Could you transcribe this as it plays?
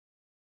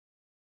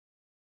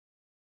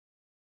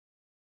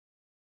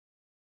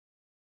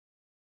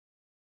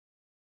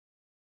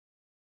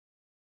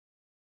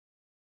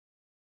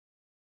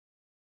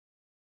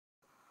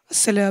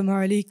Assalamu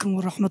alaikum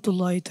wa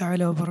rahmatullahi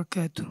ta'ala wa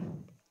barakatuh.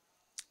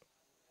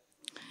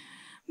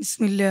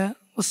 Bismillah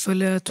wa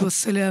salatu wa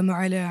salamu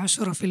ala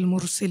ashrafil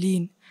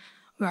mursaleen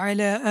wa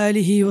ala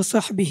alihi wa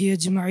sahbihi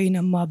ajma'in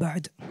amma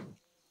ba'd.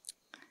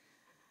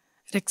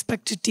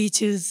 Respected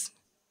teachers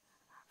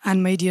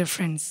and my dear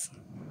friends,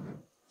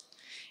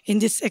 in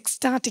this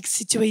ecstatic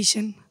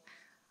situation,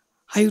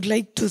 I would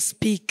like to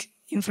speak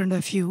in front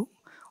of you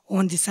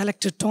on the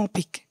selected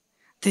topic,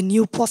 the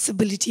new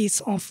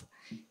possibilities of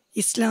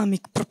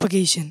Islamic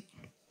propagation.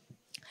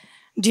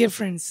 Dear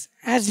friends,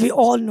 as we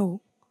all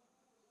know,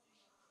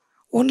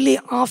 only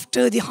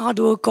after the hard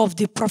work of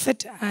the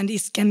Prophet and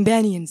his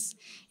companions,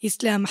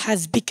 Islam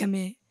has become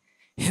a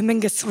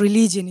humongous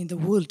religion in the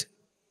world.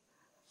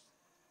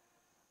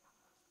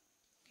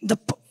 The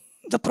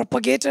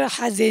propagator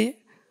has a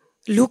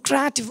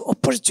lucrative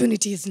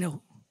opportunities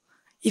now,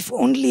 if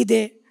only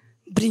they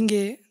bring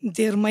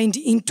their mind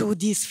into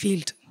this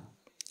field.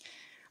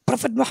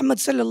 Prophet Muhammad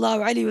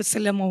sallallahu alaihi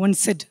wasallam once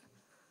said,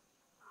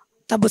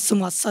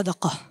 "Tabassum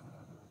as-sadaqah."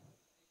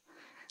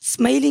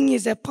 Smiling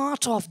is a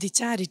part of the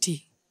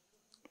charity.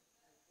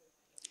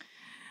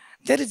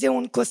 There is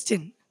one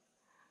question,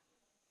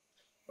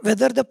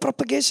 whether the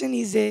propagation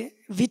is a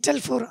vital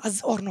for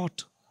us or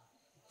not.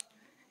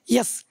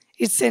 Yes,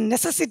 it's a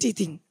necessity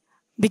thing,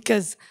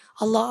 because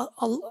Allah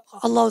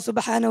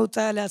subhanahu wa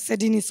ta'ala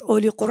said in his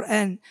holy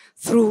Quran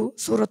through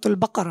Surah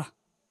Al-Baqarah,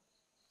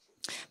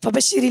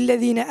 فبشر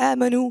الذين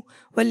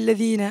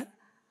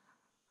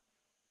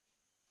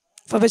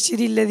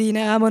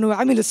آمنوا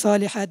وعملوا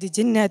الصالحات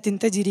جنات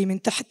تجري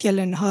من تحتها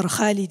الأنهار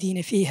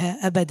خالدين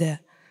فيها أبدا.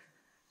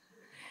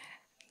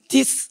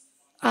 This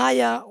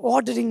ayah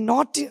ordering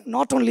not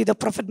only the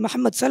Prophet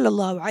Muhammad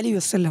sallallahu alaihi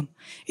wasallam,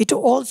 it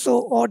also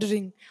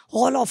ordering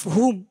all of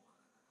whom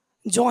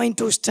join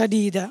to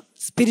study the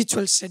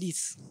spiritual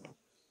studies.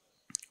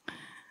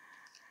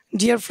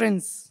 Dear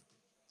friends,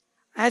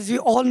 as we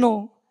all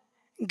know,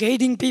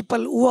 guiding people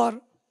who are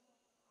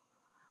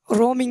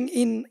roaming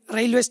in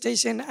railway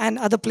station and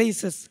other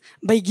places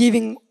by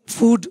giving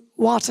food,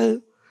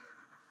 water,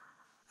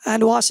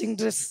 and washing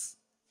their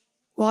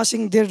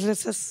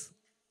dresses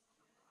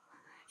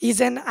is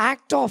an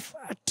act of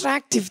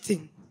attractive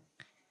thing.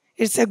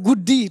 It's a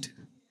good deed.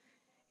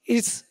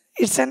 It's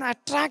an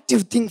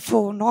attractive thing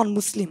for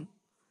non-Muslim.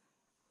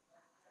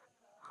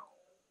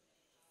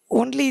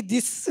 Only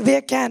this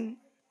way can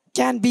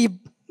be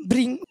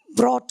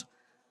brought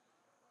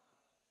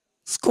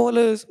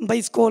by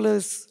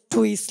scholars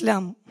to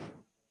Islam.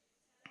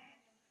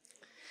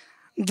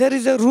 There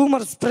is a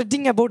rumor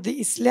spreading about the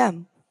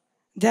Islam,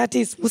 that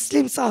is,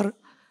 Muslims are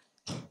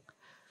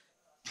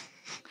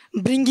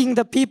bringing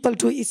the people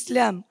to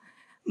Islam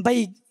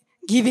by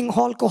giving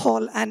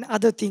alcohol and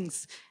other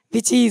things,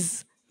 which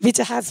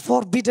has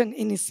forbidden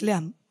in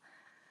Islam.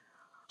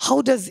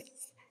 How does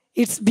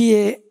it be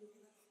a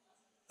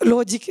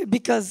logic?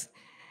 Because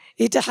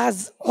it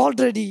has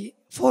already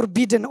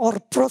forbidden or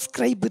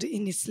proscribed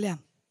in Islam.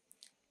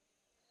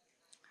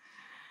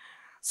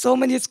 That's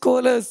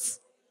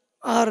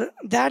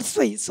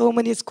why so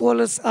many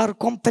scholars are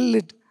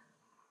compelled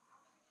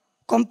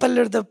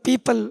the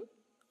people,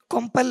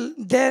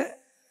 they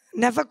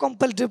never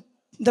compelled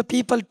the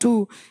people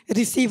to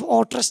receive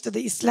or trust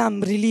the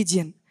Islam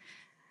religion.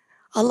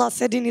 Allah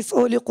said in his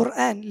holy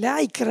Quran, "La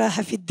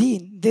ikraha fid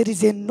din," there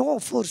is no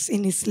force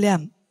in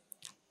Islam.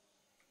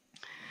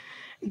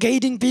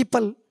 Guiding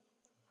people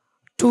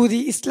to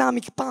the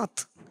Islamic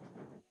path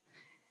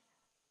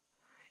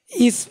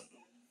is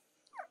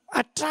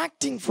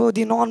attracting for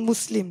the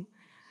non-Muslim.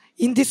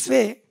 In this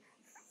way,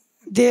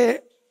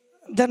 the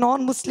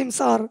non-Muslims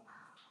are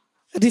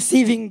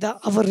receiving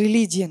our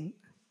religion,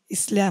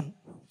 Islam.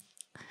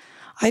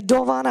 I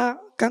don't wanna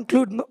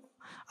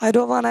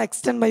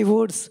extend my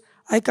words.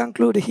 I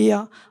conclude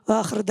here.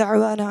 Wa akhir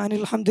da'wana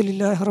anil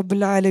hamdulillahi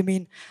rabbil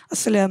alamin.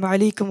 Assalamu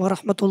alaikum wa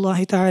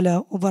rahmatullahi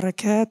ta'ala wa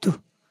barakatuh.